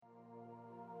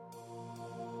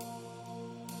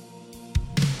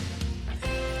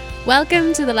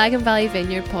Welcome to the Lagan Valley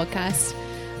Vineyard podcast.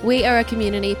 We are a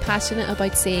community passionate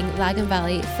about seeing Lagan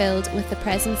Valley filled with the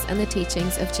presence and the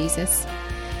teachings of Jesus.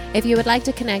 If you would like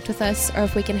to connect with us or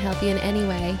if we can help you in any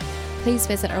way, please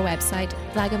visit our website,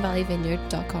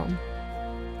 laganvalleyvineyard.com.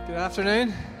 Good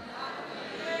afternoon.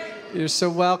 You're so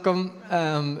welcome.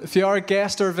 If you are a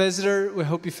guest or a visitor, we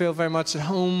hope you feel very much at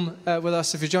home with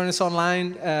us. If you're joining us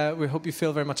online, we hope you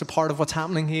feel very much a part of what's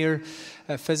happening here,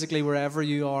 physically, wherever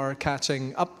you are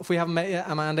catching up. If we haven't met yet,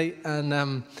 I'm Andy, and I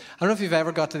don't know if you've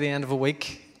ever got to the end of a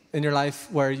week in your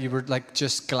life where you were like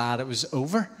just glad it was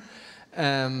over.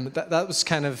 That was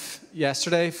kind of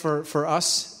yesterday for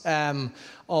us.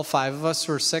 All five of us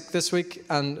were sick this week,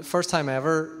 and first time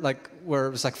ever, like where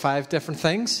it was like 5 different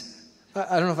things.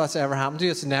 I don't know if that's ever happened to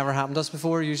you. It's never happened to us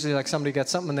before. Usually, like somebody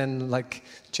gets something and then like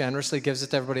generously gives it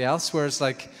to everybody else. Whereas,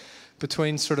 like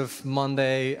between sort of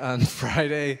Monday and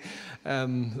Friday,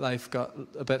 life got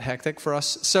a bit hectic for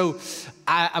us. So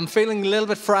I'm feeling a little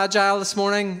bit fragile this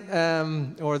morning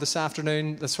or this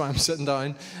afternoon. That's why I'm sitting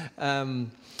down.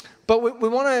 But we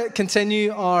want to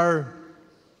continue our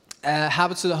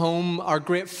Habits of the Home, our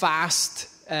Great Fast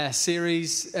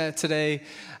series today.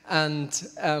 And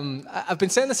I've been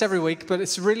saying this every week, but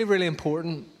it's really, really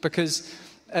important because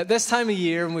at this time of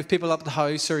year, when we have people up at the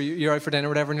house or you're out for dinner or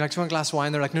whatever, and you're like, do you want a glass of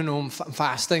wine? They're like, no, I'm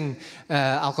fasting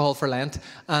alcohol for Lent.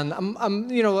 And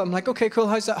I'm like, okay, cool.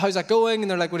 How's that going? And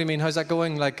they're like, what do you mean? How's that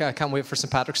going? Like, I can't wait for St.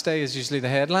 Patrick's Day is usually the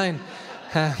headline.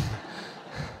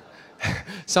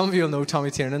 Some of you will know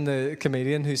Tommy Tiernan, the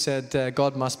comedian, who said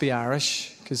God must be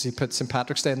Irish because he put St.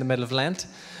 Patrick's Day in the middle of Lent.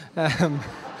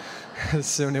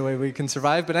 It's the only way we can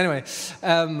survive. But anyway,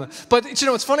 but you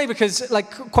know, it's funny because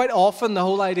like quite often the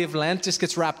whole idea of Lent just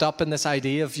gets wrapped up in this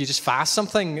idea of you just fast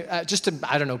something just to,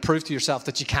 I don't know, prove to yourself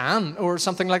that you can or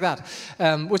something like that,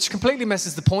 which completely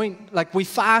misses the point. Like we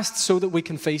fast so that we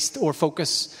can feast or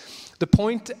focus. The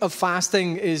point of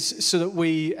fasting is so that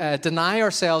we deny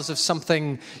ourselves of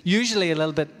something usually a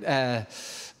little bit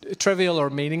trivial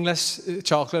or meaningless,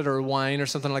 chocolate or wine or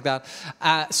something like that,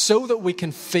 so that we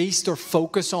can feast or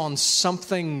focus on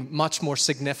something much more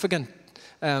significant,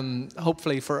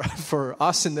 hopefully for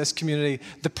us in this community,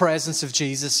 the presence of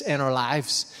Jesus in our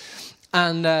lives.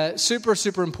 And super,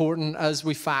 super important as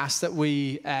we fast that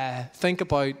we think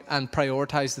about and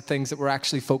prioritize the things that we're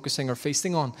actually focusing or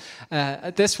feasting on.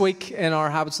 This week in our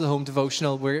Habits of the Home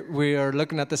devotional, we are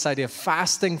looking at this idea of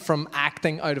fasting from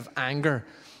acting out of anger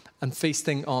and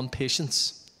feasting on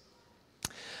patience.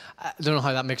 I don't know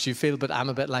how that makes you feel, but I'm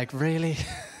a bit like, really?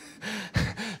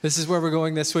 This is where we're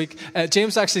going this week.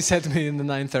 James actually said to me in the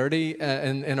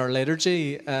 9:30 in our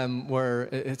liturgy where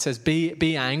it says,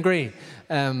 be angry.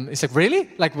 He's like, really?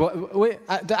 Like, wait,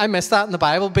 I missed that in the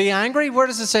Bible. Be angry? Where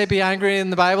does it say be angry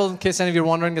in the Bible? In case any of you are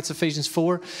wondering, it's Ephesians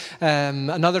 4.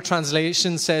 Another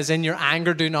translation says, in your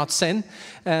anger, do not sin.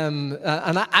 And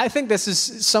I think this is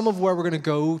some of where we're going to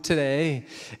go today.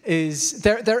 Is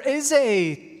there is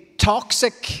a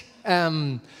toxic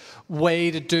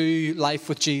way to do life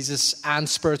with Jesus and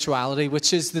spirituality,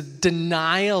 which is the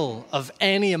denial of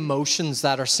any emotions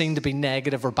that are seen to be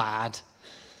negative or bad.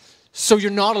 So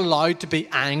you're not allowed to be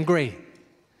angry.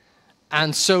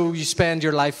 And so you spend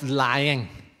your life lying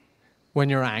when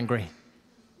you're angry.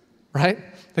 Right?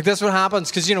 Like that's what happens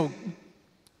because, you know,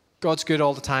 God's good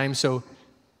all the time, so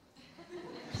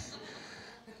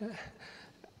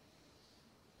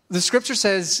the scripture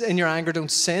says, in your anger, don't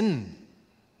sin.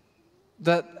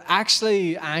 That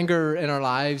actually anger in our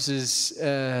lives is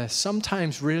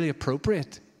sometimes really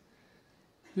appropriate.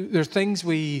 There are things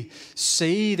we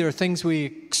see, there are things we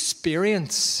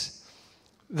experience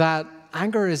that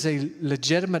anger is a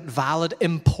legitimate, valid,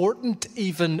 important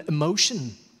even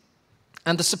emotion.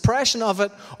 And the suppression of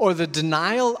it or the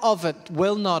denial of it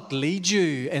will not lead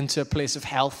you into a place of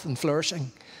health and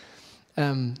flourishing.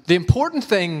 The important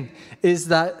thing is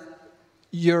that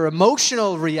your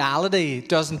emotional reality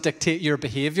doesn't dictate your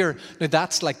behavior. Now,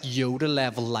 that's like Yoda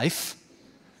level life.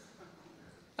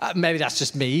 Maybe that's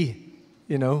just me,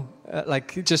 you know,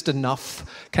 like just enough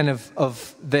kind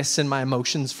of this in my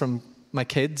emotions from my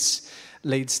kids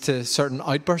leads to certain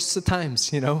outbursts at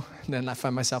times, you know. And then I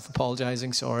find myself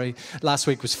apologizing, sorry. Last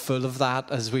week was full of that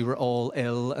as we were all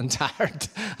ill and tired.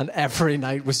 And every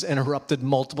night was interrupted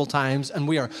multiple times. And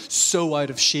we are so out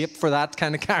of shape for that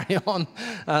kind of carry on.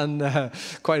 And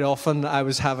quite often I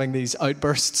was having these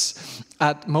outbursts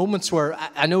at moments where,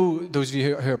 I know those of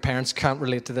you who are parents can't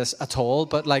relate to this at all,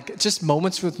 but like just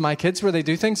moments with my kids where they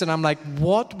do things and I'm like,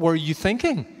 what were you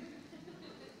thinking?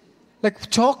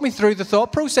 Like, talk me through the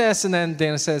thought process. And then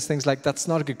Dana says things like, that's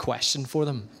not a good question for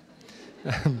them.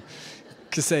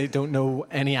 Because they don't know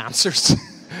any answers.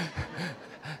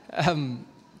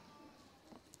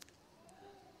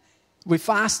 We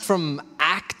fast from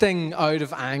acting out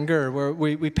of anger, where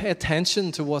we pay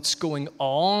attention to what's going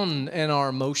on in our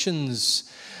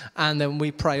emotions, and then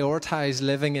we prioritize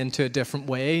living into a different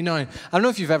way. Now, I don't know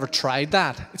if you've ever tried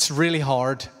that. It's really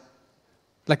hard.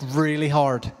 Like, really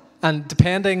hard. And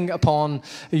depending upon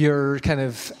your kind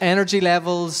of energy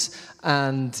levels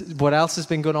and what else has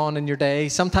been going on in your day,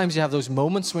 sometimes you have those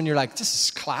moments when you're like, this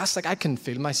is class. Like, I can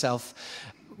feel myself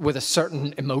with a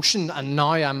certain emotion, and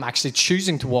now I'm actually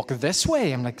choosing to walk this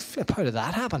way. I'm like, flip, how did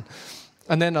that happen?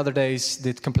 And then other days,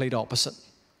 the complete opposite.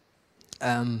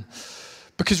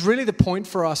 Because really the point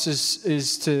for us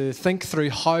is to think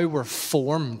through how we're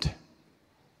formed.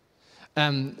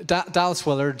 Dallas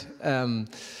Willard,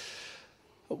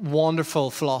 wonderful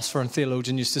philosopher and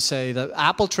theologian, used to say that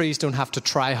apple trees don't have to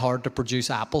try hard to produce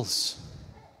apples.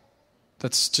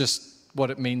 That's just what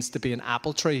it means to be an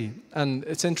apple tree. And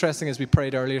it's interesting, as we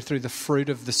prayed earlier, through the fruit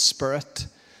of the Spirit,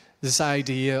 this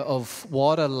idea of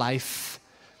what a life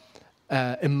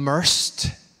immersed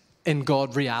in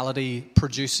God reality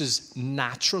produces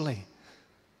naturally.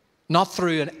 Not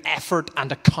through an effort and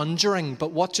a conjuring,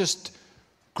 but what just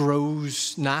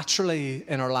grows naturally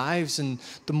in our lives. And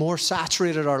the more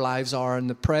saturated our lives are in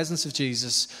the presence of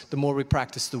Jesus, the more we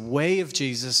practice the way of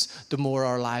Jesus, the more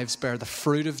our lives bear the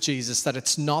fruit of Jesus. That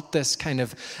it's not this kind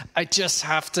of, I just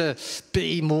have to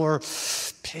be more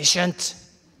patient.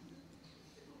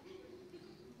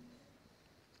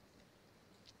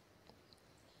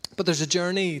 But there's a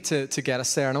journey to get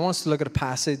us there. And I want us to look at a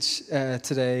passage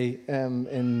today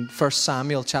in 1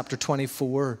 Samuel chapter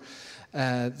 24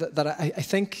 that I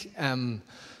think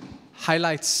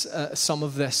highlights some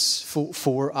of this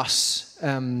for us.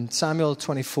 Samuel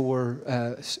 24,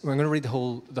 we're going to read the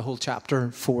whole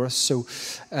chapter for us. So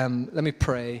let me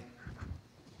pray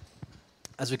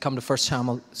as we come to 1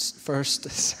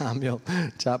 Samuel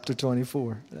chapter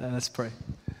 24. Let's pray.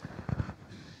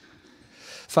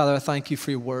 Father, I thank you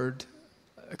for your word.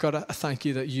 God, I thank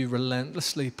you that you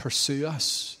relentlessly pursue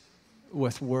us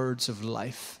with words of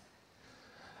life.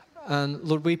 And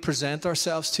Lord, we present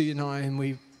ourselves to you now, and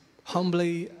we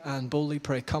humbly and boldly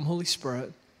pray, come Holy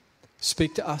Spirit,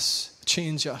 speak to us,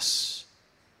 change us,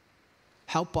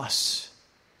 help us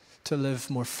to live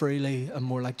more freely and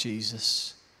more like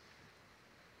Jesus,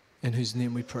 in whose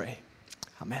name we pray.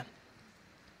 Amen.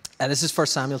 This is 1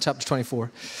 Samuel chapter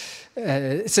 24.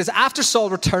 It says, after Saul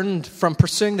returned from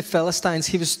pursuing the Philistines,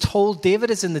 he was told David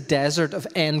is in the desert of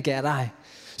En-Gedi.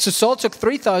 So Saul took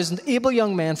 3,000 able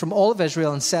young men from all of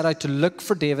Israel and set out to look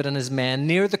for David and his men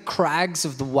near the crags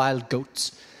of the wild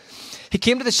goats. He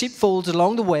came to the sheepfolds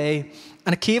along the way,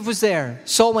 and a cave was there.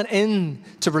 Saul went in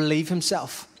to relieve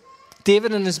himself.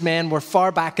 David and his men were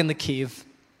far back in the cave.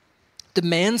 The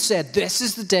men said, this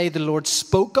is the day the Lord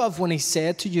spoke of when he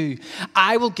said to you,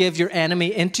 I will give your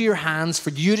enemy into your hands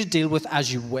for you to deal with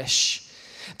as you wish.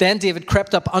 Then David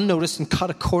crept up unnoticed and cut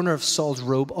a corner of Saul's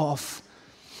robe off.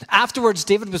 Afterwards,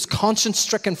 David was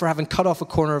conscience-stricken for having cut off a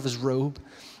corner of his robe.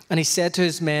 And he said to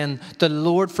his men, the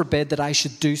Lord forbid that I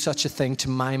should do such a thing to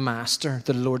my master,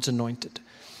 the Lord's anointed,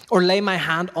 or lay my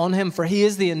hand on him, for he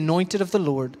is the anointed of the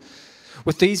Lord.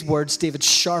 With these words, David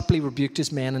sharply rebuked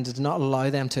his men and did not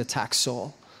allow them to attack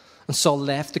Saul. And Saul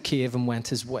left the cave and went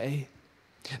his way.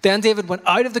 Then David went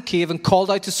out of the cave and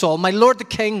called out to Saul, my lord the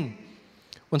king.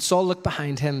 When Saul looked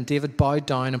behind him, David bowed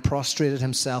down and prostrated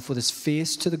himself with his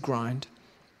face to the ground.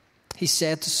 He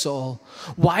said to Saul,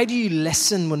 why do you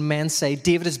listen when men say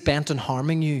David is bent on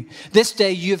harming you? This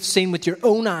day you have seen with your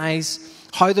own eyes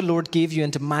how the Lord gave you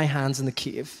into my hands in the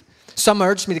cave. Some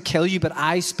urged me to kill you, but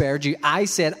I spared you. I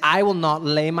said, I will not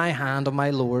lay my hand on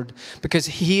my Lord, because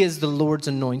he is the Lord's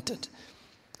anointed.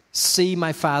 See,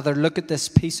 my father, look at this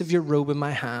piece of your robe in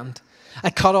my hand. I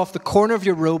cut off the corner of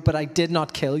your robe, but I did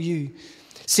not kill you.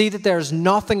 See that there is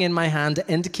nothing in my hand to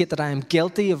indicate that I am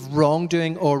guilty of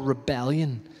wrongdoing or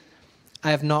rebellion.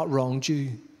 I have not wronged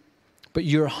you, but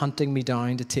you are hunting me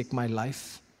down to take my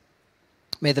life.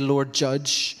 May the Lord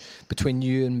judge between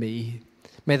you and me.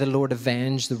 May the Lord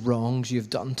avenge the wrongs you have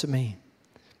done to me,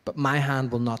 but my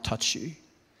hand will not touch you.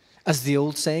 As the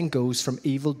old saying goes, from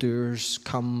evildoers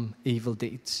come evil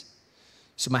deeds.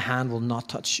 So my hand will not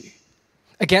touch you.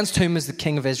 Against whom has the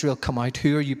king of Israel come out?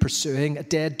 Who are you pursuing? A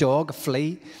dead dog, a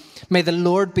flea? May the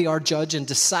Lord be our judge and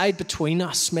decide between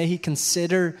us. May he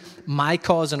consider my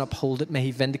cause and uphold it. May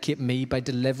he vindicate me by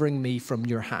delivering me from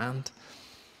your hand.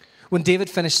 When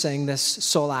David finished saying this,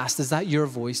 Saul asked, is that your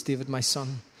voice, David, my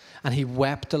son? And he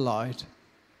wept aloud.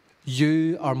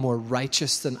 You are more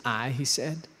righteous than I, he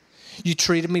said. You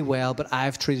treated me well, but I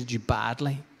have treated you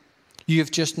badly. You have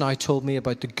just now told me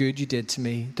about the good you did to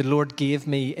me. The Lord gave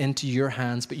me into your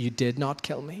hands, but you did not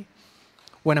kill me.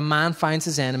 When a man finds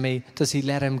his enemy, does he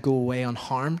let him go away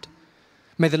unharmed?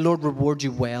 May the Lord reward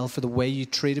you well for the way you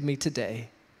treated me today.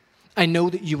 I know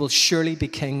that you will surely be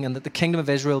king and that the kingdom of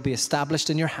Israel will be established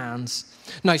in your hands.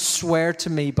 Now swear to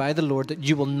me by the Lord that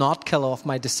you will not kill off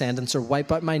my descendants or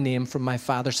wipe out my name from my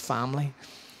father's family."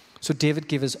 So David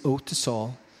gave his oath to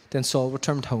Saul. Then Saul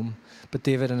returned home, but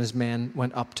David and his men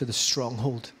went up to the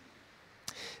stronghold.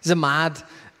 It's a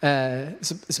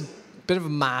bit of a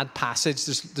mad passage.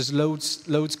 There's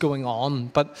loads going on,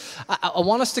 but I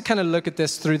want us to kind of look at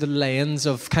this through the lens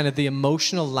of kind of the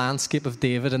emotional landscape of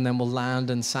David, and then we'll land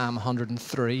in Psalm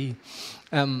 103.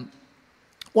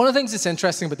 One of the things that's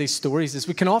interesting about these stories is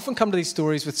we can often come to these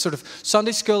stories with sort of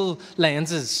Sunday school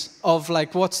lenses of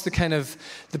like, what's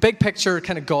the big picture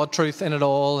kind of God truth in it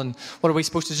all, and what are we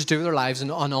supposed to just do with our lives,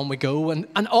 and on we go. And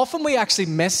often we actually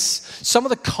miss some of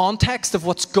the context of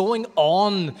what's going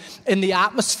on in the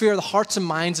atmosphere, the hearts and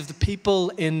minds of the people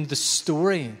in the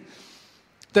story.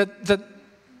 That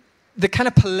the kind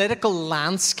of political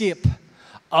landscape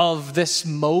of this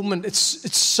moment,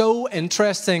 it's so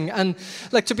interesting. And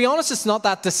like, to be honest, it's not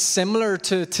that dissimilar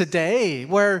to today,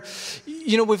 where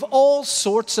we've all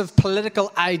sorts of political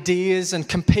ideas and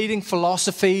competing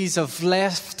philosophies of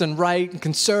left and right and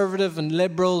conservative and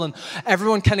liberal, and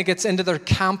everyone kind of gets into their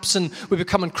camps, and we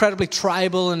become incredibly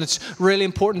tribal. And it's really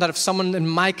important that if someone in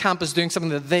my camp is doing something,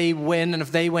 that they win, and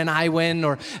if they win, I win.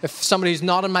 Or if somebody who's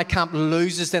not in my camp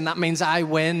loses, then that means I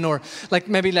win. Or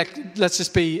maybe let's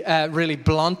just be really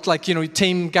blunt,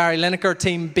 Team Gary Lineker,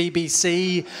 Team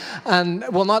BBC, and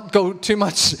we'll not go too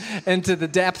much into the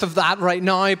depth of that right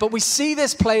now, but we see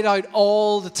this played out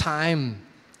all the time.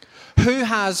 Who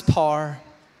has power?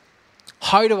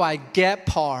 How do I get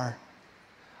power?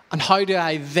 And how do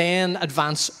I then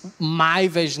advance my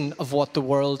vision of what the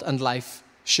world and life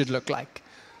should look like?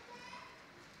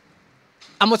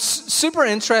 And what's super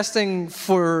interesting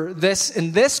for this,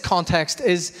 in this context,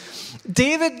 is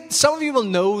David. Some of you will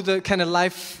know the kind of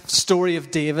life story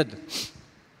of David.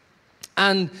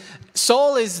 And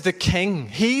Saul is the king.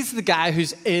 He's the guy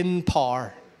who's in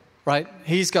power, right?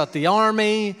 He's got the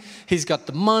army, he's got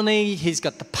the money, he's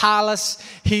got the palace,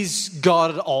 he's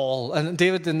got it all. And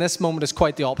David in this moment is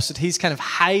quite the opposite. He's kind of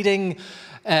hiding,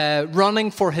 running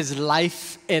for his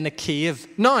life in a cave.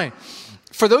 Now,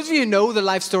 for those of you who know the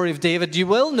life story of David, you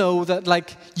will know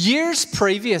that years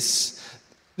previous,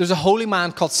 there's a holy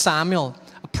man called Samuel,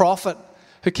 a prophet,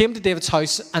 who came to David's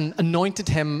house and anointed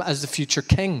him as the future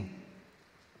king.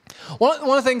 One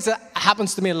of the things that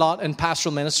happens to me a lot in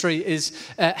pastoral ministry is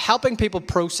helping people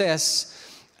process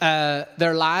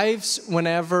their lives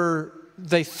whenever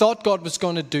they thought God was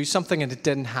going to do something and it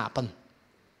didn't happen.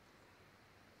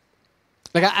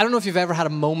 I don't know if you've ever had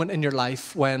a moment in your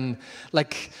life when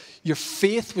your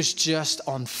faith was just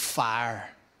on fire.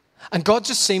 And God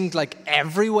just seemed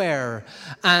everywhere.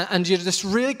 And you had this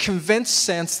really convinced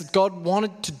sense that God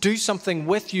wanted to do something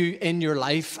with you in your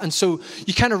life. And so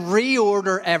you kind of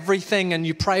reorder everything and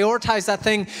you prioritize that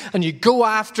thing and you go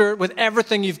after it with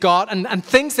everything you've got. And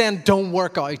things then don't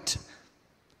work out.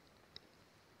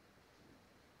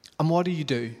 And what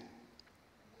do?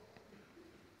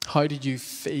 How do you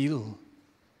feel?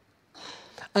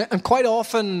 And quite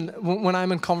often, when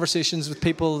I'm in conversations with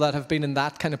people that have been in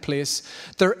that kind of place,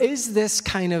 there is this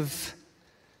kind of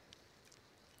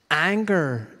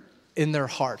anger in their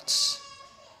hearts,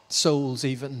 souls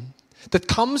even, that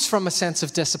comes from a sense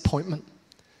of disappointment.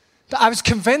 I was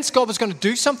convinced God was going to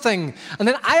do something, and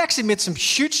then I actually made some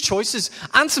huge choices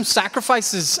and some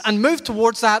sacrifices and moved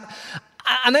towards that.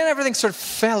 And then everything sort of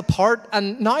fell apart,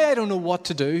 and now I don't know what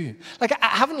to do. I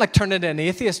haven't turned into an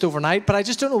atheist overnight, but I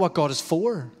just don't know what God is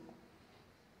for.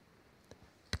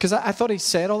 Because I thought he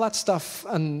said all that stuff,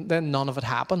 and then none of it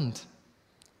happened.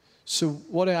 So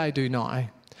what do I do now?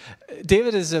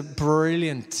 David is a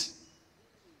brilliant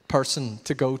person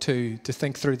to go to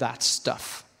think through that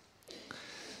stuff.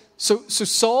 So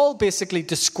Saul basically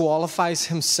disqualifies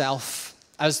himself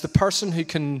as the person who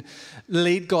can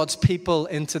lead God's people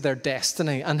into their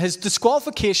destiny. And his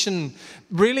disqualification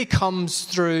really comes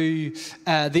through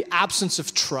the absence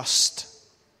of trust.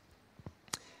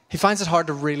 He finds it hard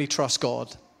to really trust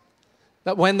God.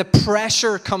 That when the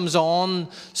pressure comes on,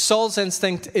 Saul's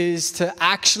instinct is to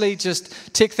actually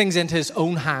just take things into his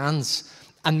own hands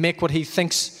and make what he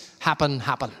thinks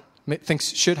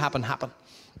should happen.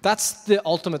 That's the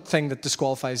ultimate thing that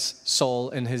disqualifies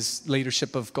Saul in his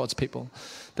leadership of God's people.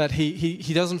 That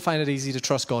he doesn't find it easy to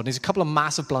trust God. And he's a couple of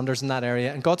massive blunders in that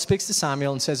area. And God speaks to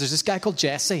Samuel and says, there's this guy called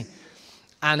Jesse.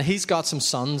 And he's got some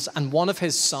sons. And one of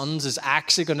his sons is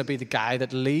actually going to be the guy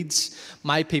that leads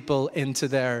my people into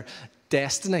their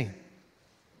destiny.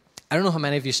 I don't know how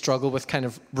many of you struggle with kind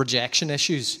of rejection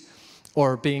issues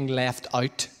or being left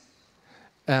out.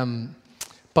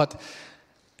 But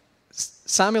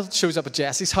Samuel shows up at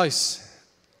Jesse's house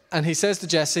and he says to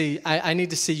Jesse, I need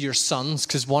to see your sons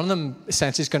because one of them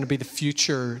essentially is going to be the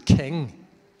future king.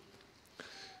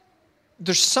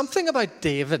 There's something about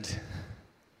David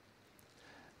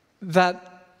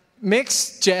that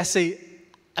makes Jesse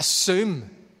assume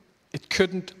it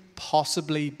couldn't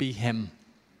possibly be him.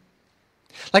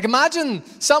 Like imagine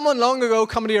someone long ago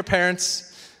coming to your parents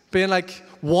being like,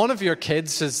 one of your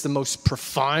kids has the most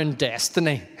profound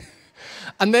destiny.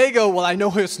 And they go, well, I know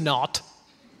who it's not.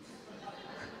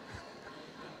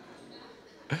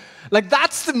 Like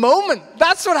that's the moment.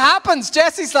 That's what happens.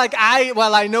 Jesse's like, I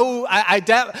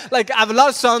have a lot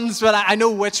of sons, but I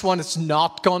know which one it's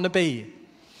not going to be.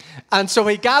 And so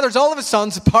he gathers all of his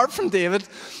sons apart from David.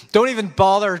 Don't even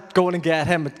bother going and get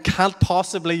him. It can't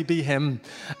possibly be him.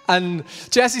 And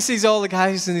Jesse sees all the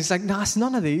guys and he's like, no, it's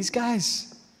none of these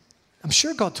guys. I'm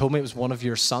sure God told me it was one of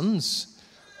your sons.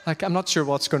 Like, I'm not sure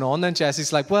what's going on. Then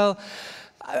Jesse's like, well,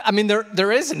 I mean,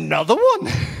 there is another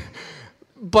one.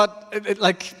 But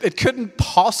it couldn't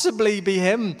possibly be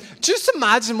him. Just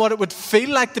imagine what it would feel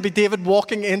like to be David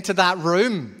walking into that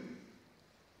room.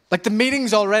 Like the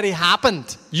meeting's already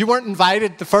happened. You weren't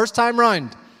invited the first time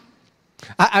round.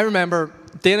 I remember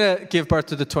Dana gave birth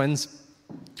to the twins,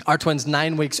 our twins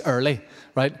 9 weeks early,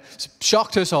 right?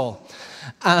 Shock to us all.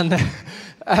 And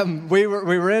we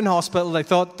were in hospital. They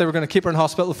thought they were going to keep her in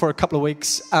hospital for a couple of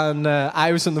weeks. And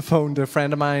I was on the phone to a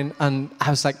friend of mine and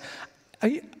I was like,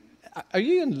 are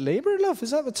you in labor, love?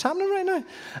 Is that what's happening right now?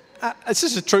 It's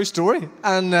just a true story.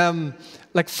 And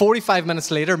 45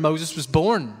 minutes later, Moses was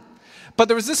born. But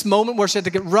there was this moment where she had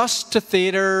to get rushed to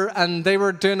theatre and they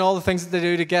were doing all the things that they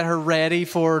do to get her ready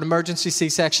for an emergency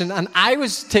C-section. And I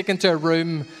was taken to a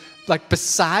room like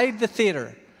beside the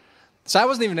theatre. So I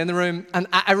wasn't even in the room. And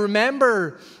I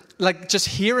remember like just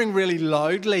hearing really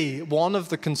loudly one of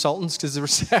the consultants, because there were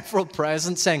several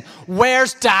present, saying,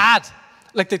 "Where's Dad?"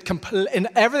 Like and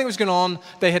everything was going on,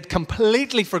 they had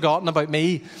completely forgotten about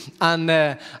me. And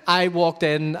I walked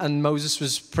in and Moses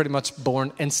was pretty much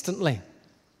born instantly.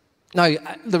 Now,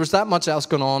 there was that much else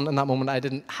going on in that moment. I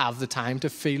didn't have the time to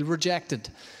feel rejected.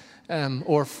 But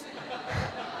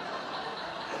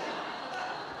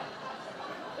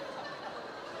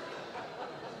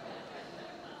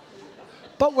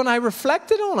when I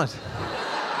reflected on it,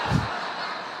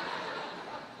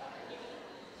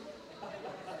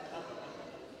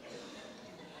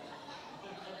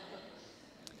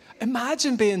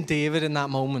 imagine being David in that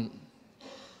moment.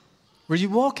 Where you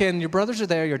walk in, your brothers are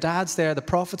there, your dad's there, the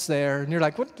prophet's there, and you're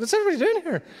like, what's everybody doing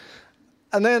here?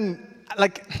 And then,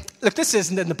 look, this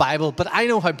isn't in the Bible, but I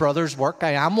know how brothers work.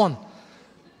 I am one.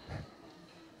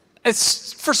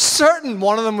 It's for certain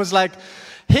one of them was like,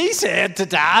 he said to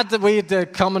Dad that we had to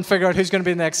come and figure out who's going to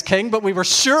be the next king, but we were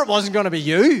sure it wasn't going to be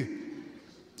you.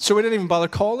 So we didn't even bother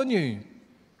calling you.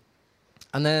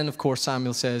 And then, of course,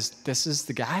 Samuel says, this is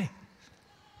the guy.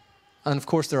 And, of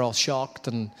course, they're all shocked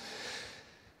and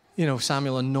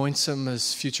Samuel anoints him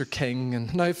as future king.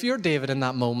 And now, if you're David in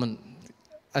that moment,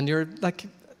 and you're like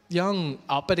young,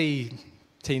 uppity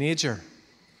teenager,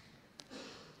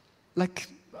 like,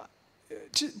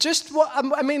 just what?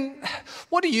 I mean,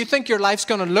 what do you think your life's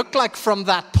going to look like from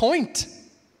that point?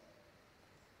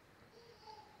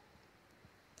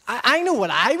 I know what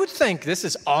I would think. This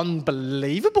is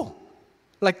unbelievable.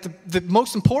 Like the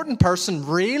most important person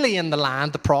really in the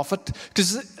land, the prophet,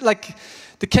 because like.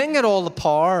 The king had all the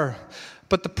power,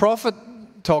 but the prophet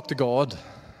talked to God.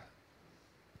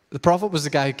 The prophet was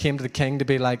the guy who came to the king to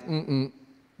be like,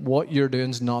 what you're doing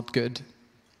is not good.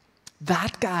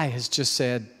 That guy has just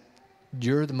said,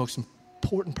 you're the most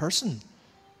important person.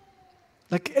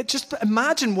 Like, just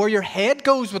imagine where your head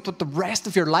goes with what the rest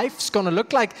of your life's going to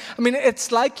look like. I mean,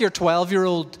 it's like your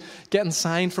 12-year-old getting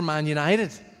signed for Man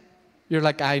United. You're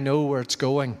like, I know where it's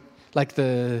going. Like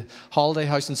the holiday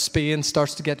house in Spain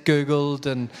starts to get Googled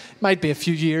and it might be a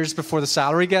few years before the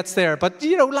salary gets there. But,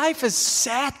 life is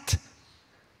set.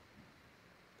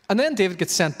 And then David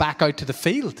gets sent back out to the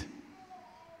field.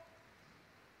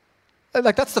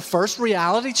 Like, that's the first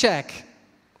reality check.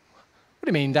 What do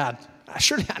you mean, Dad?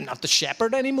 Surely I'm not the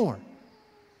shepherd anymore.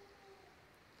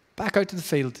 Back out to the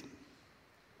field.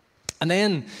 And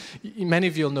then, many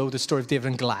of you will know the story of David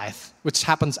and Goliath, which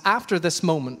happens after this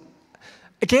moment.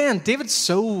 Again, David's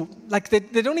so, like, they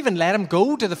don't even let him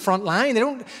go to the front line.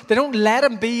 They don't let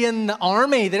him be in the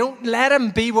army. They don't let him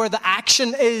be where the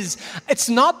action is. It's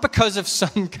not because of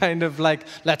some kind of, like,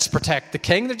 let's protect the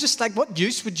king. They're just like, what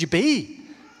use would you be?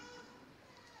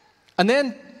 And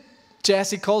then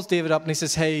Jesse calls David up and he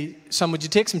says, hey, son, would you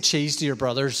take some cheese to your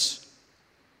brothers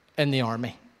in the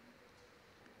army?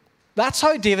 That's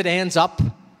how David ends up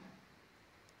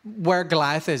where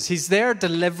Goliath is. He's there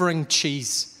delivering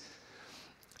cheese.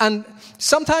 And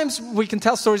sometimes we can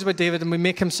tell stories about David and we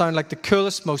make him sound like the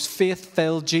coolest, most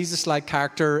faith-filled, Jesus-like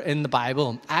character in the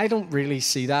Bible. I don't really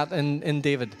see that in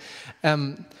David.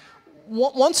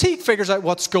 Once he figures out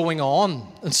what's going on,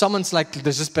 and someone's like,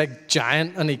 there's this big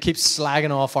giant, and he keeps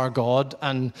slagging off our God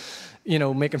and,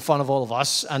 making fun of all of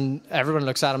us, and everyone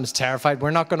looks at him as terrified.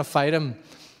 We're not going to fight him.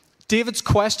 David's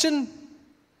question,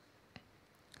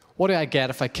 what do I get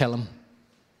if I kill him?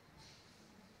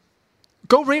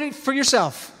 Go read it for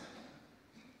yourself.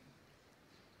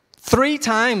 3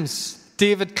 times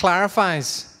David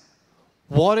clarifies,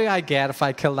 what do I get if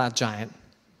I kill that giant?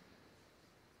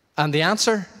 And the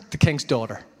answer, the king's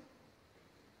daughter.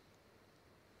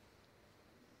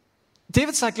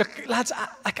 David's like, look, lads,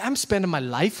 I'm spending my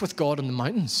life with God in the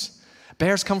mountains.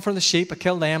 Bears come from the sheep, I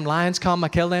kill them. Lions come, I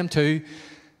kill them too.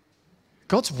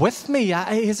 God's with me.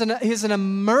 He's an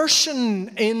immersion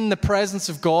in the presence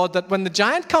of God that when the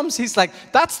giant comes, he's like,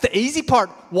 that's the easy part.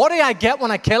 What do I get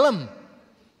when I kill him?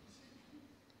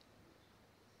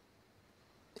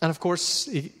 And of course,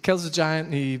 he kills the giant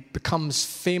and he becomes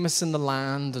famous in the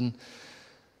land. And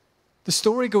the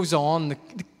story goes on.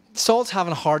 Saul's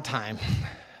having a hard time.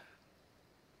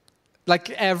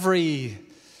 Like every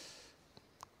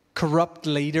corrupt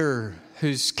leader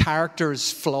whose character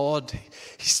is flawed,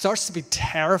 he starts to be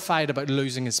terrified about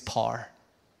losing his power.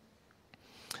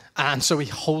 And so he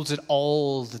holds it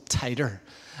all the tighter.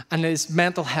 And his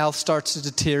mental health starts to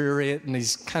deteriorate and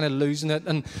he's kind of losing it.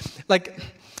 And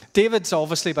David's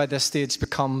obviously by this stage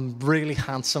become really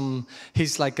handsome.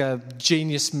 He's like a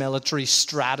genius military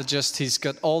strategist. He's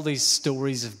got all these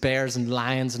stories of bears and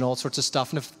lions and all sorts of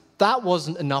stuff. And if that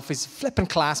wasn't enough, he's a flipping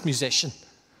class musician.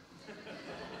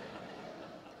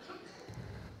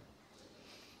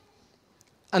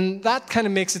 And that kind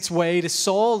of makes its way to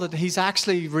Saul, that he's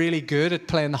actually really good at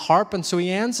playing the harp. And so he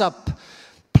ends up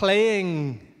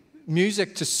playing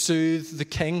music to soothe the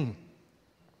king.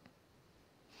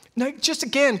 Now, just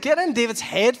again, get in David's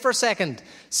head for a second.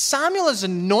 Samuel has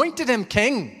anointed him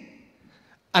king.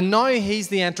 And now he's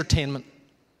the entertainment.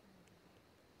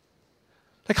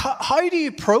 Like, how do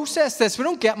you process this? We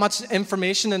don't get much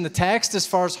information in the text as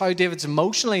far as how David's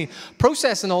emotionally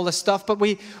processing all this stuff, but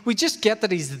we just get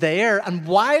that he's there. And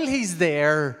while he's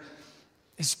there,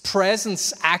 his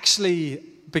presence actually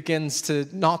begins to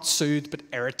not soothe, but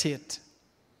irritate.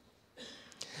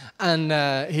 And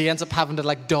he ends up having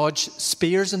to dodge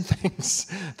spears and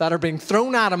things that are being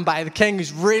thrown at him by the king,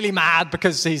 who's really mad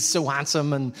because he's so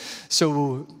handsome and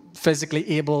so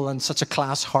physically able and such a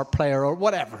class harp player or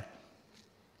whatever.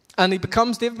 And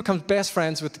David becomes best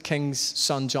friends with the king's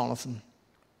son, Jonathan,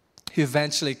 who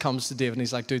eventually comes to David and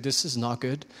he's like, dude, this is not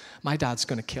good. My dad's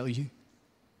going to kill you.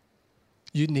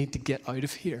 You need to get out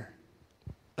of here.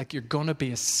 Like, you're going to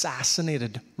be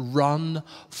assassinated. Run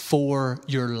for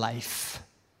your life.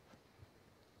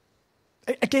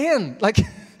 Again,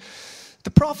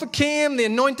 the prophet came, the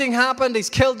anointing happened, he's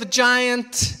killed the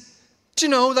giant. Do you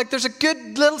know, there's a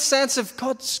good little sense of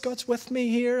God's with me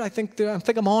here. I think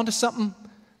I'm on to something.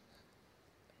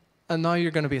 And now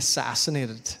you're going to be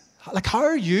assassinated. How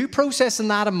are you processing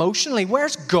that emotionally?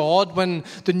 Where's God when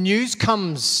the news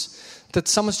comes that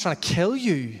someone's trying to kill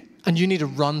you and you need to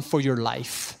run for your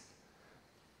life?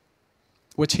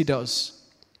 Which he does.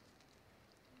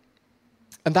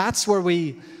 And that's where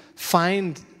we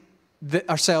find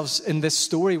ourselves in this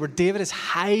story where David is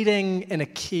hiding in a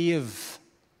cave.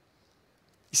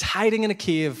 He's hiding in a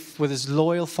cave with his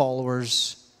loyal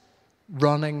followers,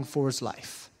 running for his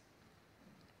life.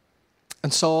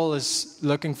 And Saul is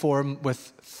looking for him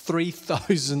with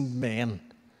 3,000 men.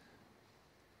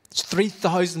 It's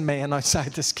 3,000 men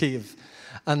outside this cave.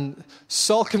 And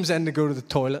Saul comes in to go to the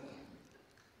toilet.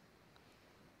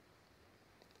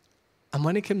 And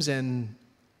when he comes in,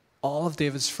 all of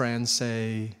David's friends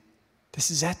say, this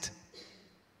is it.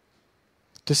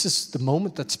 This is the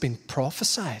moment that's been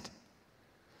prophesied.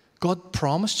 God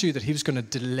promised you that he was going to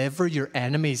deliver your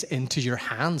enemies into your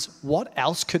hands. What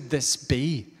else could this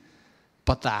be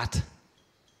but that?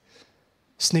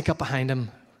 Sneak up behind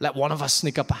him. Let one of us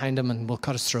sneak up behind him and we'll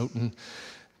cut his throat and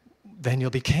then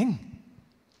you'll be king.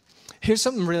 Here's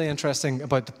something really interesting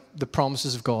about the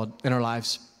promises of God in our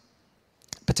lives,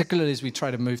 particularly as we try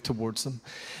to move towards them,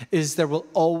 is there will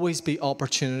always be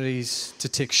opportunities to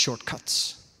take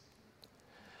shortcuts.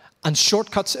 And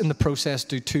shortcuts in the process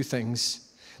do 2 things.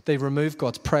 They remove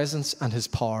God's presence and his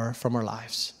power from our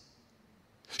lives.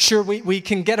 Sure, we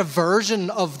can get a version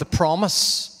of the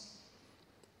promise,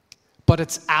 but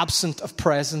it's absent of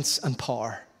presence and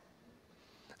power.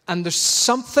 And there's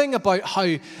something about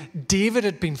how David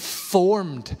had been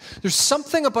formed. There's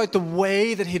something about the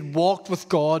way that he'd walked with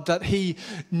God that he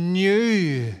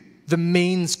knew the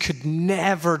means could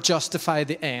never justify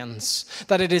the ends.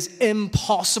 That it is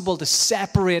impossible to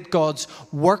separate God's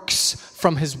works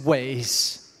from his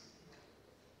ways.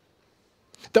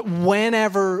 That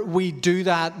whenever we do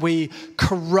that, we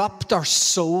corrupt our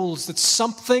souls. That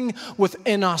something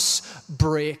within us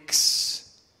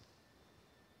breaks.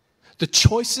 The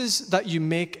choices that you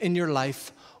make in your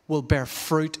life will bear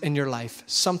fruit in your life.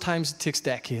 Sometimes it takes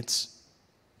decades.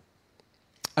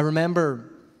 I remember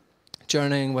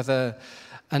journeying with an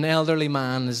elderly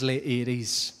man in his late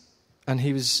 80s, and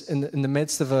he was in the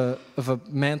midst of a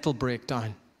mental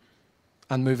breakdown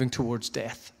and moving towards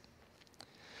death.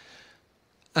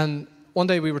 And one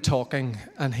day we were talking,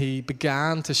 and he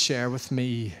began to share with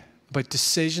me about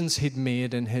decisions he'd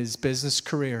made in his business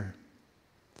career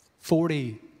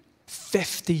 40,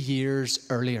 50 years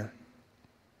earlier.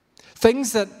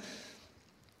 Things that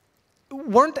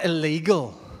weren't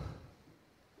illegal,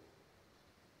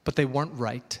 but they weren't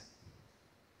right.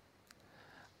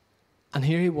 And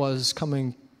here he was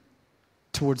coming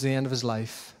towards the end of his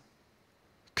life,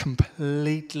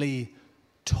 completely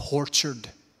tortured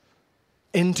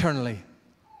internally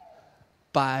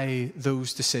by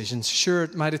those decisions. Sure,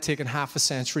 it might have taken half a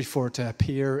century for it to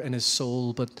appear in his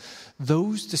soul, but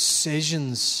those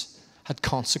decisions had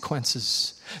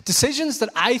consequences. Decisions that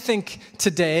I think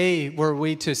today, were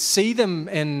we to see them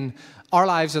in our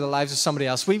lives or the lives of somebody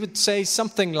else, we would say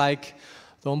something like,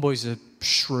 the homeboy's a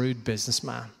shrewd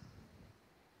businessman.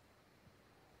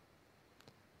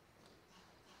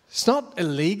 It's not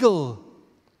illegal.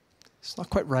 It's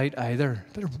not quite right either.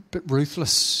 A bit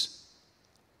ruthless.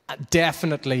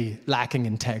 Definitely lacking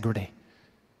integrity.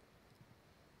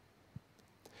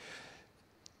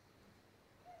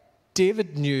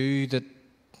 David knew that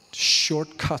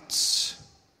shortcuts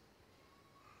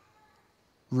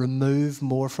remove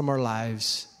more from our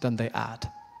lives than they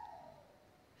add.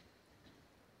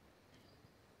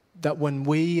 That when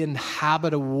we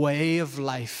inhabit a way of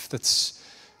life that's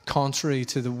contrary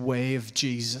to the way of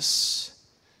Jesus,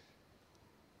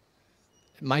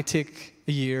 it might take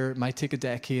a year, it might take a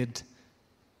decade,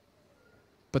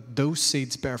 but those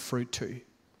seeds bear fruit too.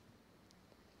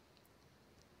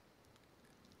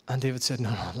 And David said,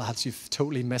 no, lads, you've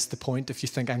totally missed the point if you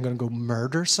think I'm going to go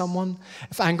murder someone,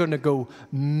 if I'm going to go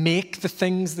make the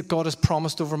things that God has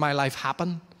promised over my life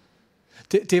happen.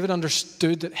 David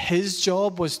understood that his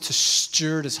job was to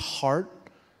steward his heart,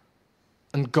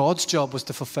 and God's job was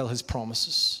to fulfill his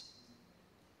promises.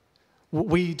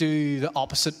 We do the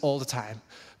opposite all the time.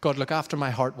 God, look after my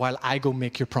heart while I go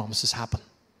make your promises happen.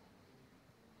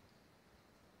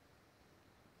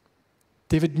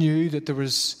 David knew that there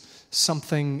was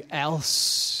something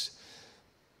else,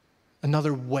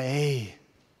 another way.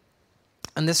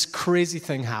 And this crazy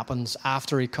thing happens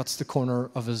after he cuts the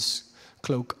corner of his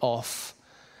cloak off.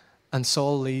 And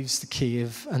Saul leaves the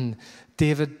cave, and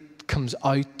David comes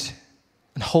out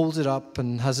and holds it up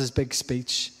and has his big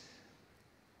speech.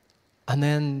 And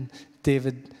then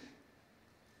David,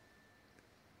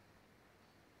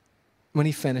 when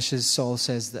he finishes, Saul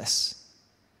says this,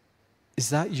 "Is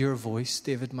that your voice,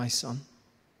 David, my son?"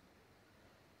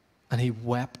 And he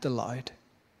wept aloud.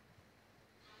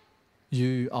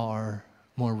 "You are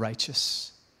more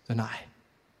righteous than I."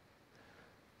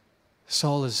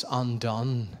 Saul is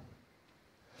undone.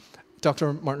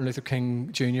 Dr. Martin Luther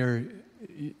King Jr.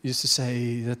 used to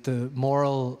say that the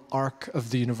moral arc of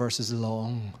the universe is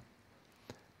long,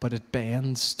 but it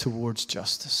bends towards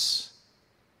justice.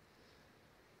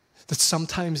 That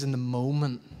sometimes in the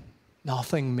moment,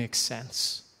 nothing makes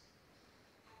sense.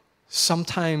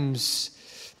 Sometimes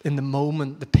in the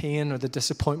moment, the pain or the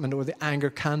disappointment or the anger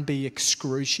can be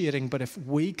excruciating, but if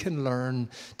we can learn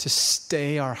to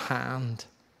stay our hand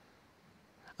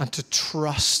and to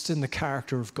trust in the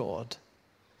character of God,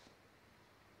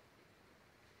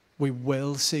 we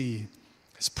will see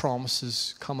his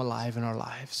promises come alive in our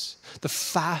lives. The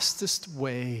fastest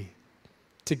way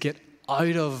to get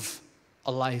out of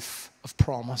a life of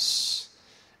promise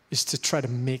is to try to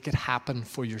make it happen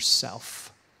for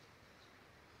yourself.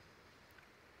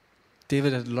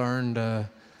 David had learned a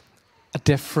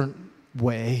different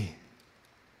way.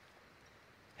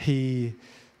 He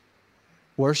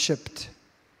worshipped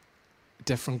a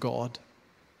different God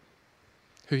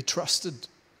who he trusted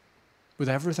with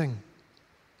everything.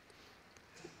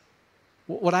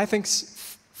 What I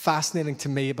think's fascinating to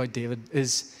me about David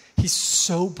is he's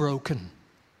so broken.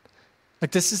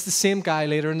 Like, this is the same guy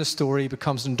later in the story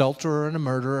becomes an adulterer and a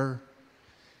murderer.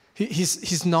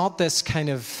 He's not this kind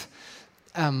of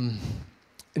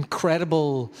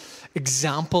incredible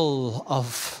example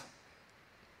of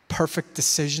perfect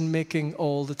decision-making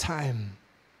all the time.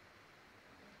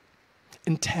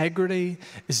 Integrity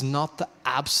is not the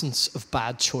absence of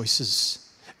bad choices.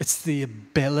 It's the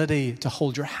ability to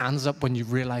hold your hands up when you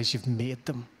realize you've made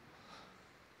them.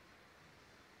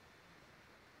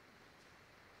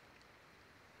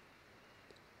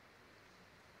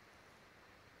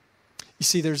 You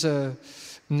see, there's a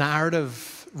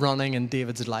narrative running in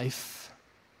David's life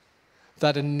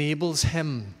that enables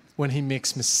him, when he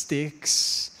makes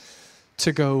mistakes,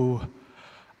 to go,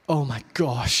 oh my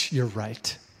gosh, you're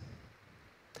right.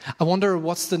 I wonder,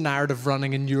 what's the narrative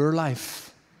running in your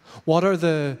life? What are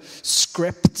the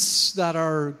scripts that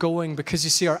are going? Because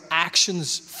you see, our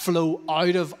actions flow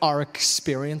out of our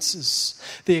experiences.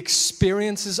 The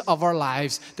experiences of our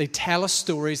lives, they tell us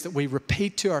stories that we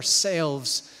repeat to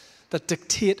ourselves that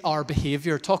dictate our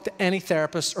behavior. Talk to any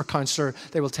therapist or counselor,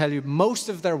 they will tell you most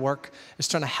of their work is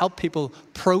trying to help people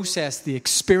process the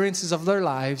experiences of their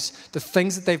lives, the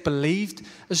things that they've believed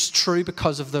as true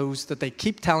because of those that they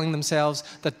keep telling themselves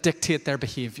that dictate their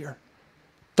behavior.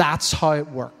 That's how it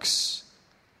works.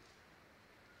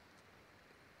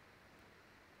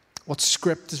 What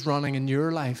script is running in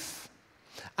your life?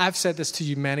 I've said this to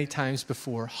you many times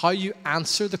before. How you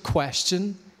answer the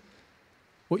question,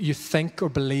 what you think or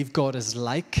believe God is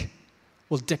like,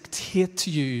 will dictate to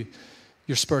you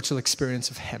your spiritual experience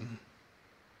of Him.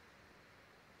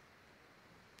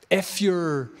 If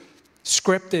your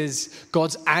script is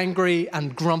God's angry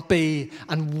and grumpy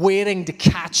and waiting to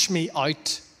catch me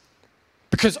out,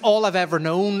 because all I've ever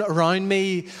known around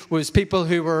me was people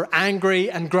who were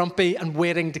angry and grumpy and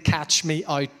waiting to catch me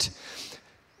out.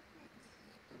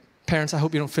 Parents, I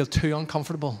hope you don't feel too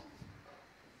uncomfortable.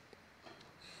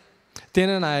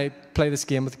 Dana and I play this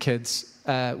game with the kids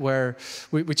where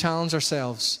we challenge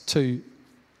ourselves to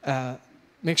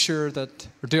make sure that,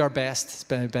 or do our best, it's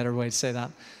been a better way to say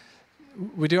that,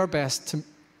 we do our best to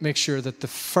make sure that the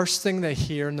first thing they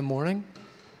hear in the morning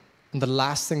and the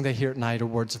last thing they hear at night are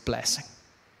words of blessing.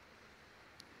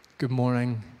 Good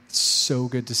morning, it's so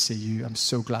good to see you, I'm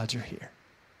so glad you're here.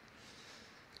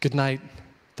 Good night,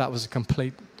 that was a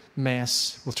complete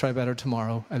mess, we'll try better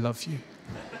tomorrow, I love you.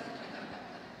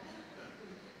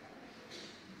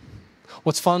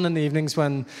 What's fun in the evenings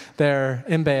when they're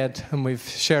in bed and we've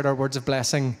shared our words of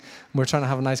blessing and we're trying to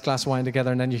have a nice glass of wine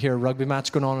together, and then you hear a rugby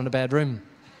match going on in the bedroom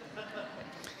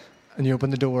and you open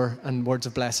the door and words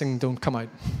of blessing don't come out.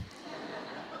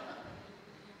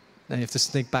 Then you have to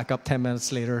sneak back up 10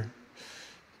 minutes later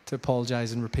to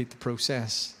apologize and repeat the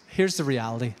process. Here's the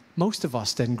reality. Most of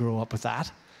us didn't grow up with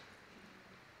that.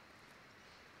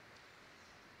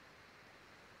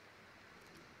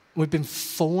 We've been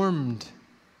formed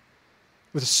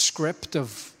with a script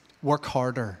of work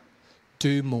harder,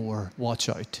 do more, watch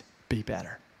out, be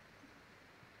better.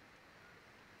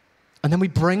 And then we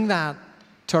bring that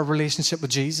to our relationship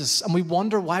with Jesus, and we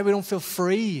wonder why we don't feel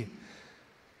free.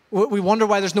 We wonder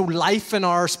why there's no life in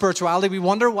our spirituality. We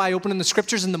wonder why opening the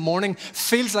scriptures in the morning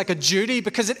feels like a duty,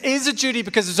 because it is a duty,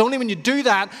 because it's only when you do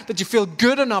that that you feel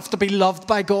good enough to be loved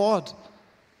by God.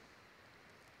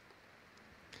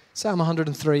 Psalm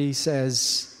 103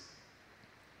 says,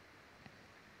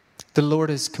 the Lord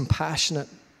is compassionate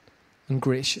and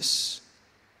gracious,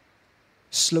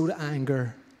 slow to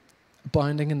anger,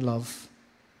 abounding in love.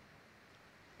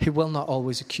 He will not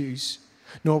always accuse,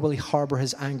 nor will he harbor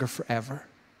his anger forever.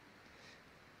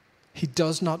 He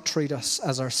does not treat us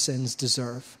as our sins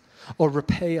deserve, or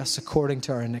repay us according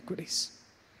to our iniquities.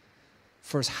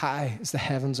 For as high as the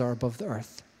heavens are above the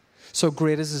earth, so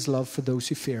great is his love for those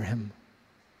who fear him.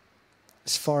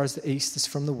 As far as the east is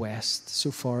from the west, so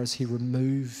far as he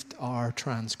removed our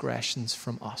transgressions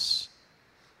from us.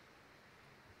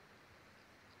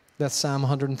 That's Psalm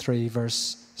 103,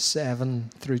 verse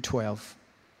 7 through 12.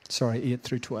 8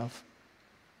 through 12.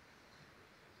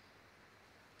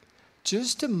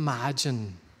 Just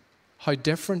imagine how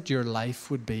different your life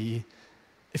would be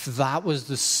if that was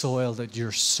the soil that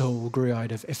your soul grew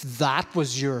out of. If that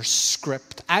was your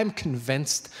script. I'm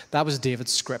convinced that was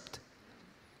David's script.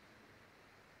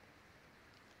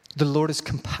 The Lord is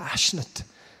compassionate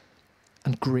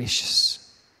and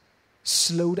gracious,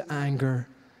 slow to anger,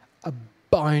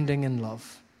 abounding in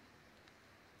love.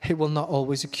 He will not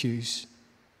always accuse,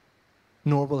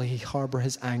 nor will he harbor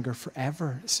his anger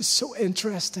forever. This is so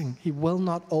interesting. He will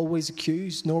not always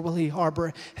accuse, nor will he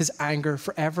harbor his anger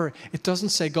forever. It doesn't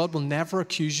say God will never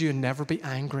accuse you and never be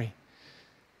angry.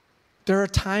 There are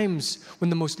times when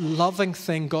the most loving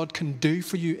thing God can do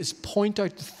for you is point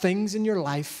out the things in your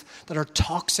life that are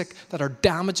toxic, that are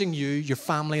damaging you, your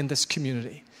family, and this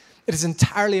community. It is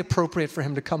entirely appropriate for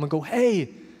him to come and go, hey,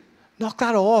 knock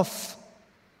that off.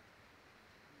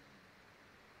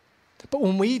 But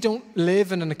when we don't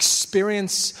live in an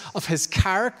experience of his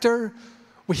character,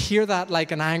 we hear that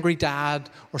like an angry dad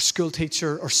or school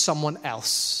teacher or someone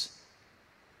else.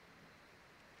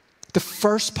 The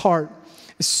first part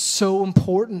is so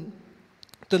important.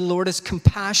 The Lord is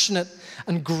compassionate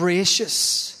and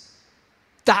gracious.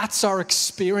 That's our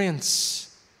experience.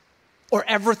 Or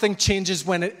everything changes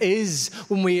when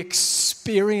we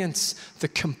experience the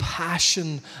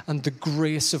compassion and the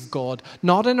grace of God.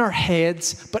 Not in our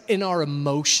heads, but in our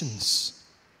emotions.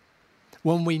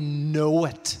 When we know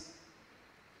it.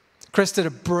 Chris did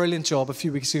a brilliant job a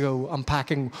few weeks ago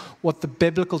unpacking what the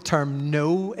biblical term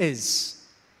know is.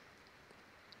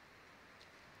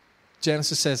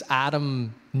 Genesis says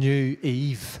Adam knew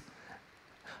Eve.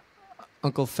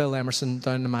 Uncle Phil Emerson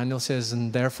down in Emmanuel says,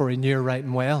 and therefore he knew her right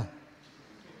and well.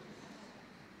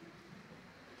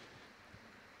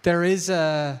 There is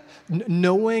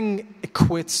knowing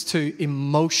equates to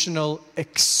emotional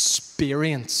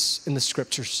experience in the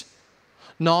scriptures,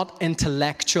 not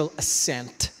intellectual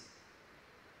assent.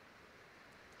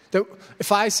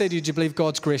 If I say to you, do you believe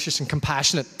God's gracious and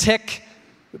compassionate? Tick.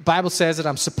 The Bible says that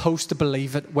I'm supposed to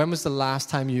believe it. When was the last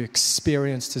time you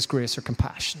experienced his grace or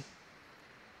compassion?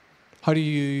 How do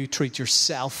you treat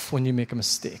yourself when you make a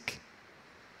mistake?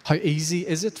 How easy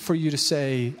is it for you to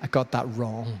say, I got that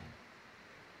wrong?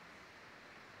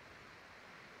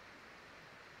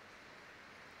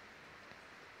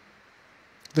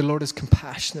 The Lord is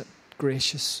compassionate,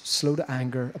 gracious, slow to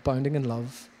anger, abounding in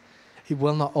love. He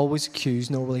will not always accuse,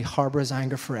 nor will he harbor his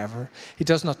anger forever. He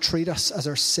does not treat us as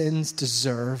our sins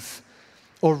deserve,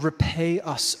 or repay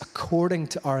us according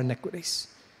to our iniquities.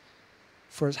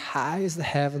 For as high as the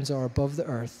heavens are above the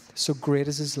earth, so great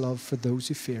is his love for those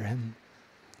who fear him.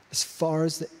 As far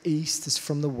as the east is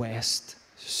from the west,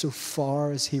 so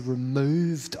far as he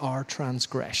removed our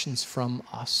transgressions from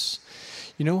us.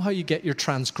 You know how you get your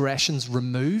transgressions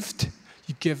removed?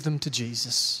 You give them to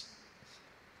Jesus.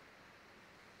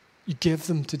 You give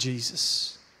them to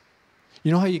Jesus.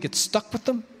 You know how you get stuck with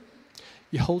them?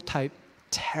 You hold tight,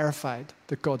 terrified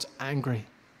that God's angry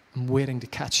and waiting to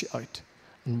catch you out.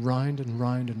 And round and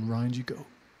round and round you go.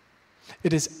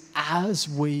 It is as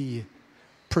we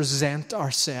present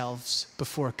ourselves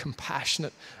before a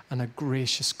compassionate and a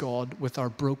gracious God with our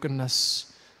brokenness,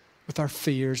 with our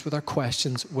fears, with our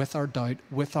questions, with our doubt,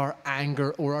 with our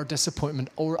anger or our disappointment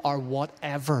or our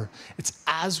whatever. It's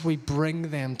as we bring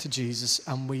them to Jesus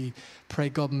and we pray,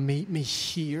 God, meet me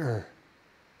here.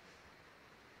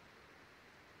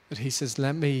 That he says,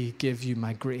 let me give you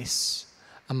my grace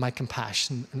and my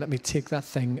compassion, and let me take that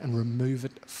thing and remove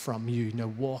it from you. Now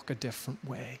walk a different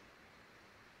way.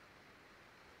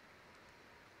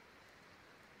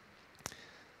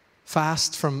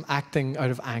 Fast from acting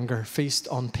out of anger. Feast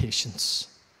on patience.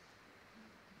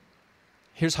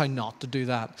 Here's how not to do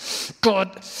that.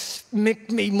 God,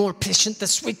 make me more patient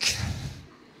this week.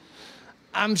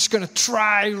 I'm just going to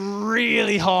try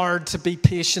really hard to be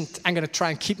patient. I'm going to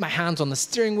try and keep my hands on the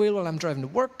steering wheel while I'm driving to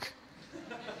work.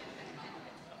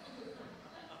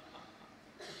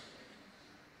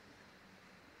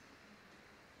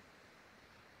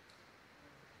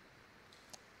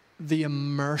 The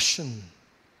immersion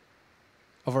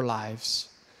of our lives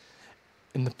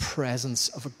in the presence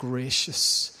of a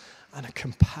gracious and a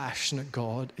compassionate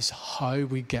God is how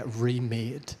we get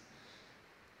remade,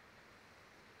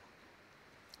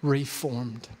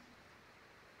 reformed.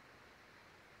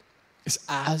 It's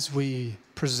as we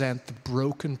present the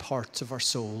broken parts of our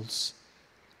souls,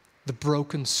 the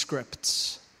broken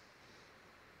scripts,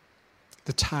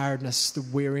 the tiredness, the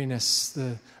weariness,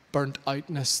 the burnt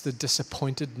outness, the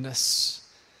disappointedness.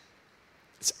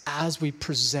 It's as we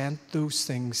present those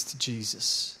things to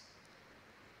Jesus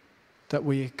that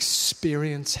we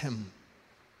experience him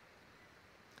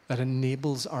that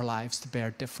enables our lives to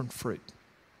bear different fruit.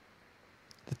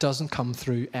 That doesn't come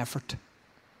through effort.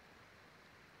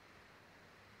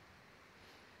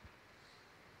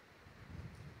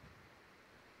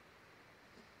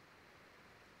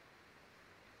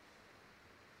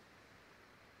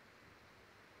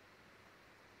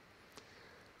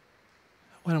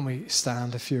 Why don't we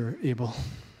stand if you're able?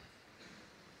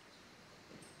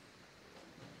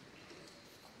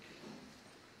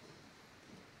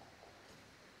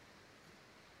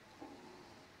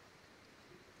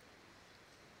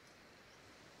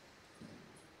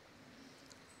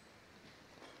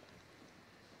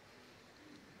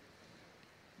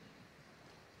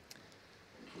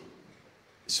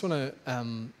 just want to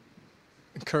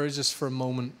encourage us for a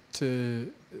moment the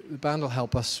band will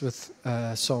help us with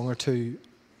a song or two.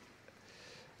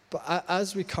 But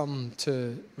as we come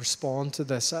to respond to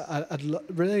this, I'd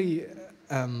really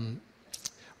want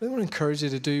to encourage you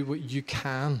to do what you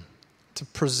can to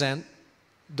present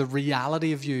the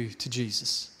reality of you to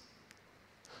Jesus.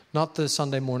 Not the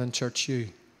Sunday morning church you,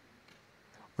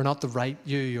 or not the right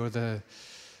you, or the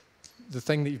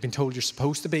thing that you've been told you're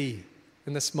supposed to be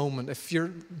in this moment. If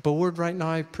you're bored right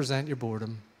now, present your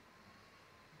boredom.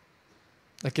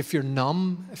 Like if you're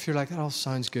numb, if you're like, that all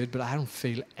sounds good, but I don't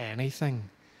feel anything,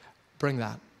 bring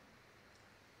that.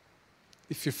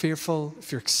 If you're fearful,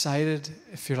 if you're excited,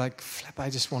 if you're like, flip,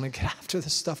 I just want to get after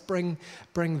this stuff, bring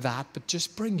that, but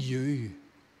just bring you.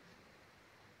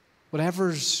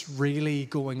 Whatever's really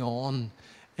going on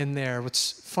in there.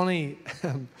 What's funny,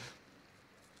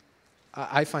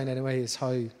 I find anyway, is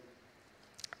how,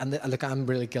 and look, I'm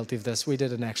really guilty of this. We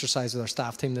did an exercise with our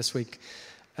staff team this week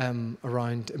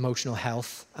around emotional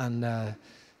health, and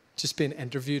just being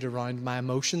interviewed around my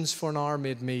emotions for an hour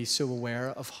made me so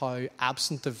aware of how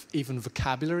absent of even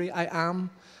vocabulary I am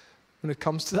when it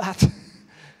comes to that.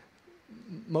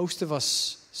 Most of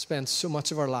us spend so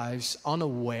much of our lives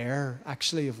unaware,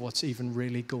 actually, of what's even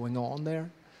really going on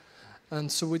there.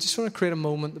 And so we just want to create a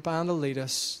moment. The band will lead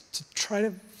us to try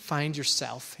to find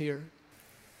yourself here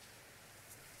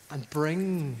and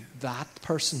bring that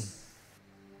person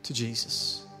to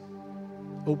Jesus.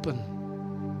 Open,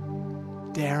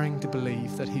 daring to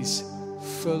believe that he's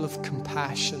full of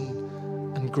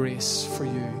compassion and grace for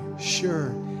you.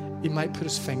 Sure, he might put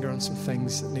his finger on some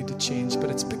things that need to change, but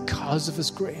it's because of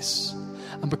his grace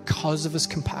and because of his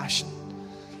compassion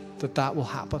that will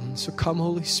happen. So come,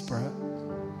 Holy Spirit.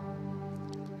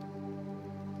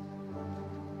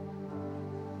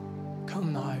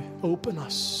 Come now, open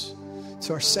us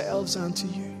to ourselves and to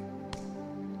you.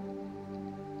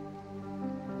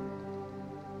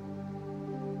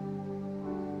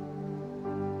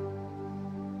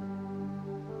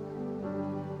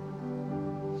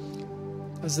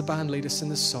 As the band lead us in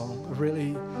this song, a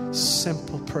really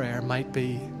simple prayer might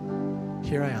be,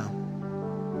 here I am.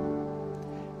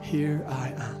 Here I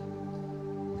am.